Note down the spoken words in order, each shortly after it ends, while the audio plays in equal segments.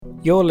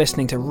You're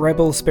listening to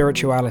Rebel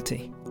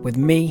Spirituality with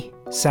me,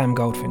 Sam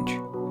Goldfinch.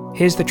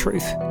 Here's the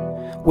truth.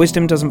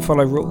 Wisdom doesn't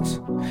follow rules.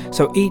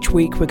 So each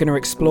week we're going to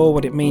explore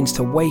what it means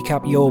to wake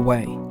up your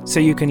way so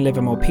you can live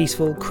a more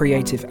peaceful,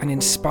 creative and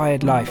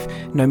inspired life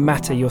no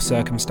matter your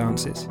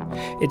circumstances.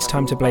 It's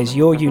time to blaze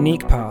your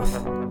unique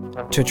path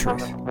to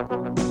truth.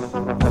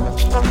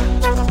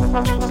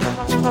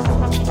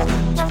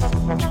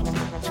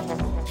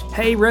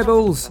 Hey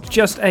Rebels!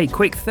 Just a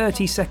quick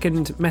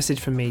 30-second message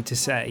from me to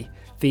say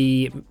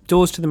the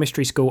doors to the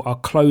Mystery School are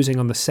closing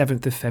on the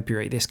 7th of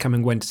February, this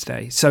coming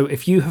Wednesday. So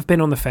if you have been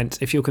on the fence,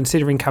 if you're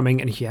considering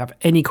coming and if you have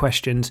any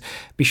questions,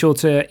 be sure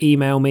to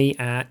email me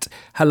at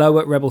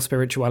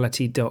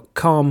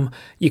hello@rebelspirituality.com.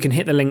 You can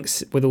hit the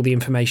links with all the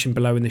information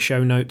below in the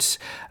show notes.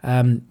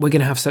 We're going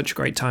to have such a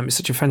great time. It's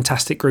such a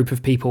fantastic group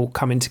of people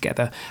coming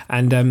together.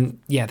 And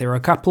there are a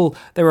couple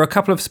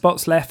of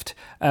spots left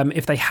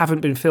if they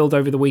haven't been filled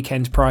over the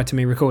weekend prior to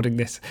me recording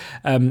this.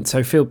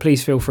 So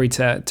please feel free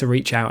to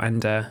reach out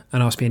and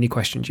ask me any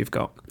questions you've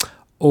got.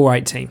 All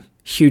right, team.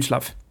 Huge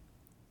love.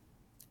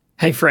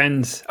 Hey,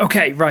 friends.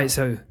 Okay, right.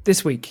 So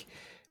this week,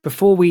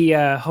 before we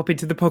hop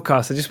into the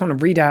podcast, I just want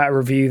to read out a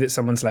review that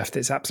someone's left.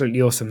 It's absolutely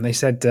awesome. They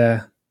said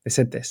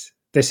this.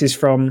 This is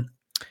from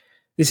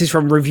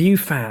Review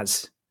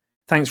Faz.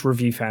 Thanks,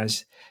 Review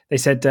Faz. They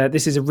said,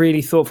 this is a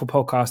really thoughtful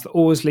podcast that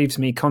always leaves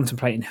me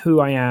contemplating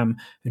who I am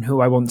and who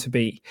I want to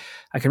be.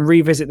 I can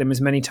revisit them as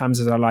many times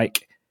as I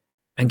like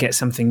and get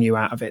something new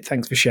out of it.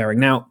 Thanks for sharing.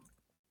 Now,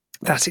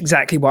 that's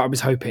exactly what I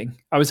was hoping.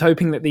 I was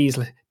hoping that these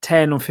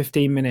 10 or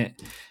 15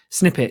 minute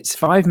snippets,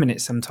 5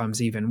 minutes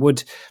sometimes even,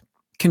 would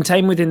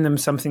contain within them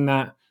something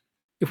that,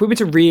 if we were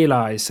to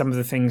realize some of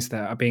the things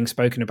that are being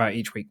spoken about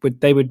each week,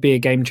 they would be a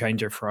game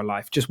changer for our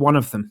life. Just one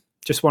of them.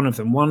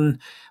 One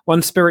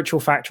spiritual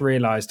fact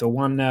realized, or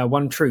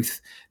one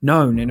truth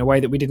known in a way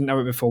that we didn't know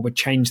it before, would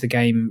change the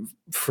game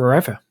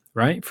forever.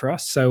 Right, for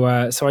us. So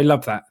I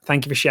love that.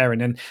 Thank you for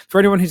sharing. And for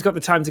anyone who's got the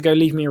time to go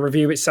leave me a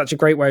review, it's such a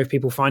great way of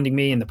people finding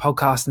me and the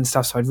podcast and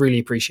stuff. So I'd really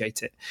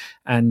appreciate it.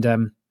 And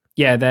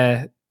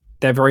they're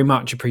very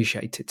much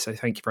appreciated. So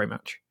thank you very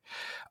much.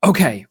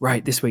 Okay,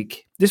 right. This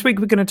week we're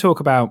going to talk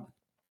about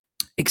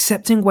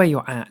accepting where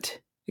you're at.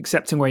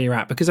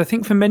 Because I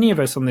think for many of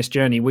us on this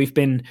journey, we've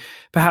been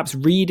perhaps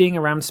reading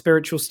around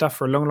spiritual stuff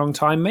for a long, long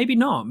time. Maybe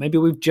not. Maybe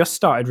we've just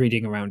started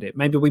reading around it.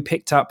 Maybe we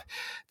picked up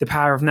The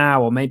Power of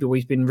Now, or maybe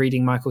we've been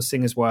reading Michael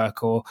Singer's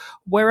work, or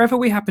wherever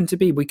we happen to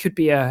be. We could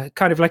be a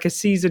kind of like a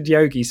seasoned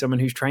yogi, someone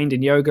who's trained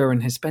in yoga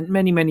and has spent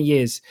many, many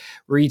years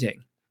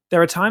reading.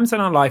 There are times in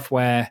our life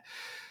where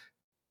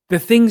the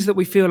things that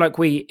we feel like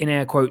we, in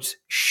air quotes,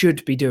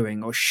 should be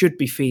doing or should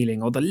be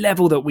feeling, or the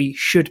level that we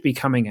should be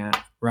coming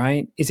at,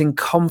 right, is in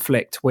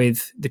conflict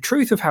with the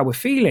truth of how we're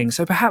feeling.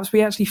 So perhaps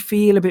we actually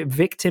feel a bit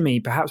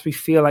victim-y. Perhaps we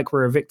feel like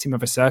we're a victim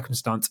of a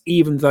circumstance,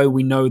 even though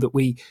we know that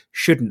we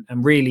shouldn't,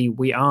 and really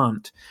we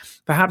aren't.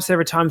 Perhaps there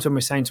are times when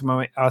we're saying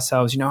to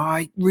ourselves,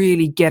 I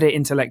really get it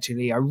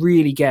intellectually. I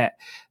really get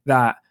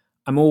that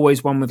I'm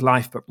always one with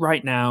life, but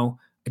right now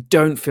I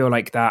don't feel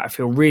like that. I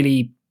feel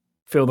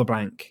the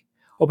blank.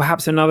 Or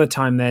perhaps another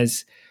time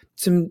there's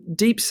some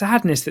deep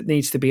sadness that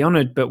needs to be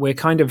honored, but we're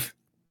kind of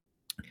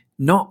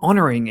not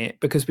honoring it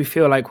because we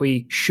feel like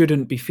we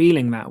shouldn't be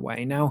feeling that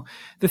way. Now,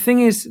 the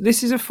thing is,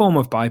 this is a form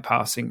of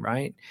bypassing,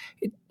 right?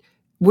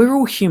 We're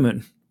all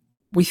human.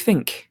 We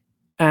think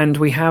and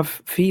we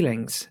have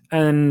feelings,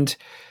 and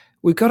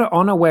we've got to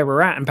honor where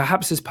we're at. And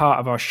perhaps as part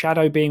of our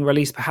shadow being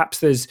released, perhaps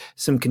there's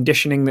some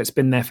conditioning that's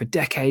been there for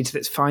decades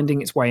that's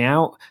finding its way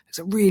out. It's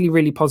a really,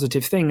 really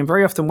positive thing. And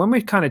very often when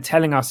we're kind of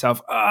telling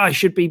ourselves, I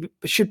should be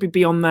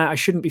beyond that, I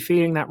shouldn't be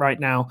feeling that right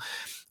now,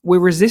 we're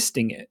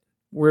resisting it.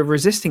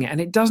 And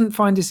it doesn't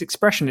find its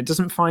expression. It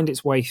doesn't find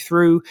its way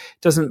through,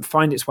 doesn't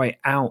find its way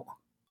out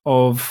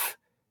of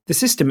the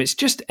system. It's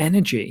just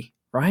energy,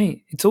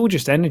 right? It's all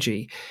just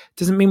energy.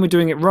 Doesn't mean we're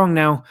doing it wrong.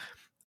 Now,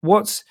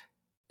 what's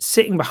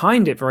sitting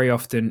behind it very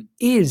often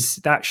is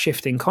that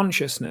shift in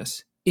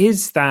consciousness,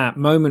 is that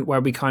moment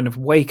where we kind of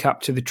wake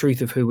up to the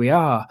truth of who we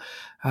are.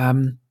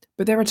 But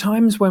there are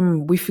times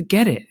when we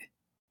forget it.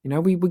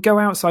 We go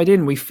outside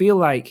in, we feel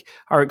like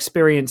our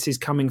experience is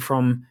coming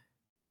from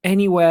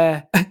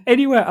anywhere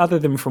other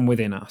than from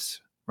within us,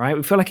 right?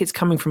 We feel like it's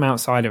coming from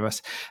outside of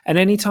us. And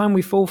anytime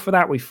we fall for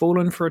that, we've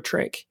fallen for a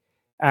trick.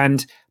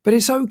 But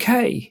it's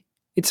okay.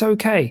 It's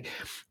okay.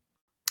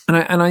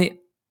 And I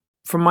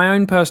from my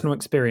own personal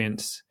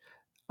experience,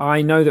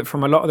 I know that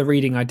from a lot of the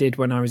reading I did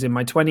when I was in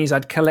my 20s,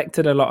 I'd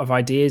collected a lot of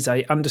ideas.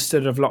 I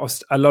understood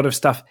a lot of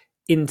stuff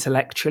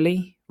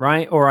intellectually,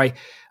 right? Or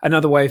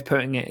another way of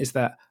putting it is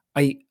that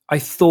I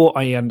thought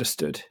I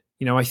understood.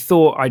 I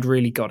thought I'd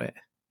really got it,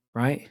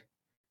 right?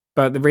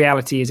 But the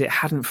reality is it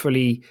hadn't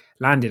fully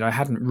landed. I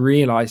hadn't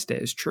realized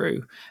it as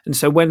true. And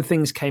so when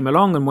things came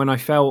along and when I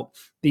felt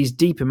these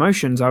deep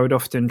emotions, I would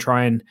often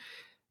try and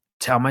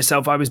tell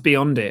myself I was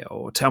beyond it,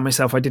 or tell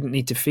myself I didn't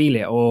need to feel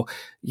it, or,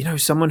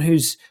 someone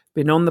who's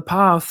been on the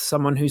path,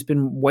 someone who's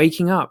been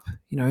waking up,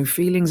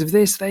 feelings of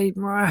this, they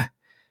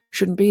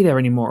shouldn't be there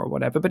anymore or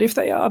whatever. But if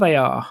they are, they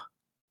are.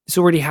 It's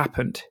already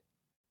happened.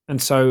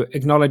 And so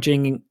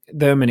acknowledging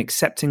them and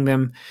accepting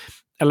them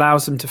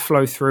allows them to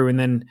flow through,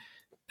 and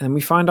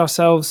we find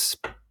ourselves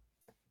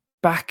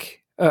back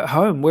at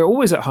home. We're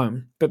always at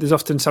home, but there's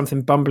often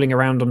something bumbling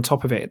around on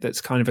top of it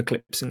that's kind of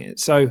eclipsing it.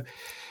 So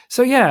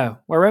yeah,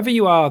 wherever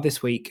you are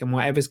this week and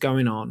whatever's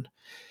going on,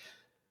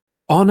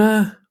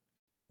 honor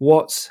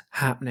what's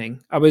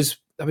happening. I was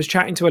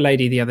chatting to a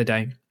lady the other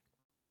day,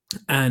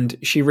 and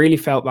she really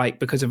felt like,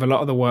 because of a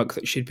lot of the work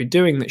that she'd been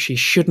doing, that she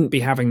shouldn't be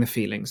having the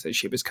feelings that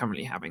she was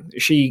currently having.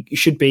 She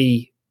should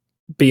be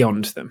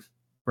beyond them,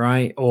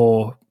 right?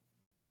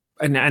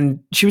 And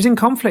she was in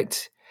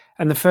conflict.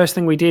 And the first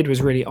thing we did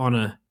was really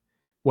honor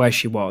where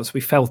she was.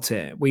 We felt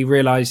it.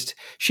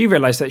 She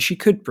realized that she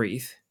could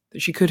breathe,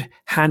 that she could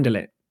handle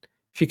it.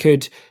 She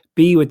could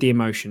be with the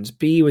emotions,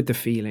 be with the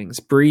feelings,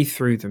 breathe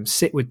through them,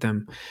 sit with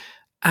them.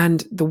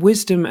 And the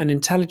wisdom and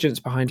intelligence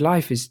behind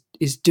life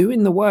is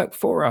doing the work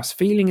for us.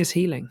 Feeling is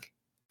healing.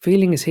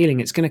 Feeling is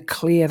healing. It's going to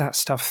clear that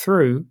stuff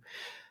through.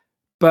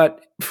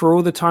 But for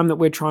all the time that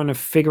we're trying to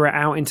figure it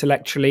out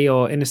intellectually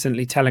or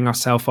innocently telling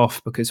ourselves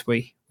off because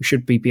we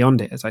should be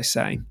beyond it, as I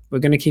say, we're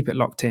going to keep it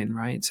locked in,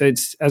 right? So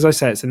it's, as I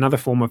say, it's another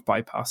form of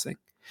bypassing.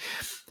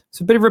 It's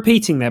a bit of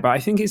repeating there, but I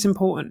think it's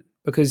important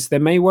because there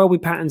may well be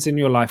patterns in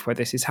your life where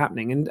this is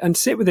happening, and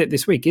sit with it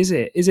this week. Is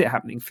it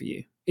happening for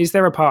you? Is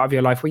there a part of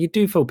your life where you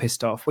do feel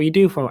pissed off, where you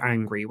do feel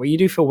angry, where you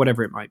do feel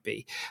whatever it might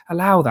be?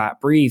 Allow that,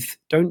 breathe,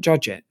 don't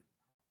judge it,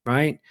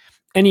 right?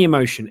 Any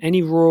emotion,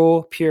 any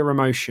raw, pure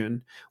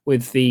emotion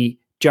with the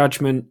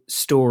judgment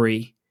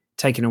story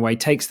taken away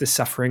takes the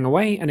suffering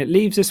away, and it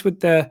leaves us with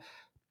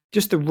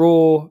just the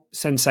raw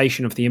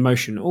sensation of the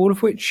emotion, all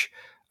of which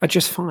are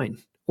just fine,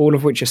 all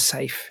of which are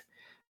safe.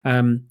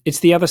 It's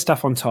the other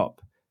stuff on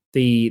top,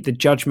 the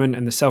judgment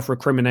and the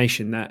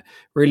self-recrimination that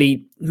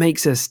really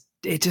makes us,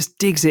 it just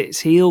digs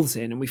its heels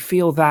in, and we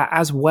feel that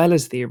as well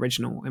as the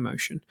original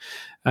emotion.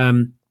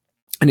 And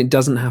it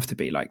doesn't have to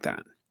be like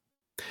that.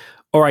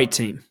 All right,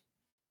 team.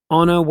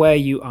 Honor where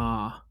you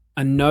are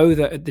and know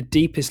that at the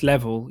deepest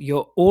level,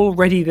 you're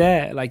already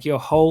there. Like, you're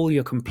whole,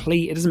 you're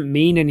complete. It doesn't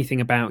mean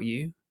anything about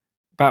you,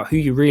 about who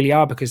you really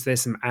are, because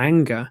there's some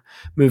anger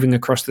moving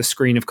across the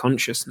screen of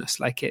consciousness.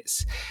 Like,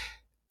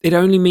 it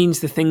only means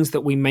the things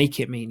that we make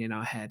it mean in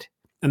our head.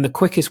 And the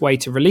quickest way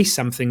to release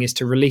something is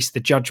to release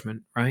the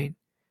judgment, right?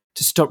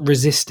 To stop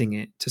resisting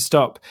it, to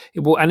stop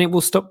it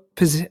will stop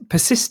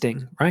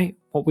persisting, right?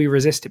 What we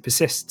resist, it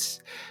persists.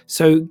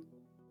 So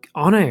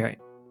honor it.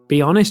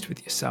 Be honest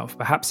with yourself.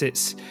 Perhaps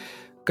it's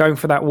going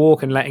for that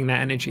walk and letting that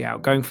energy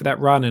out, going for that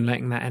run and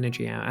letting that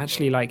energy out,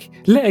 actually like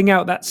letting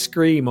out that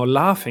scream or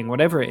laughing,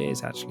 whatever it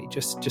is. Actually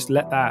just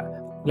let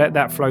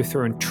that flow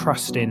through and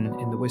trust in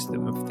the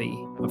wisdom of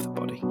the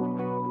body.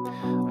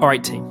 All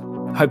right, team,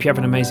 hope you have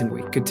an amazing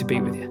week. Good to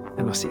be with you,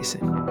 and I'll see you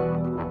soon.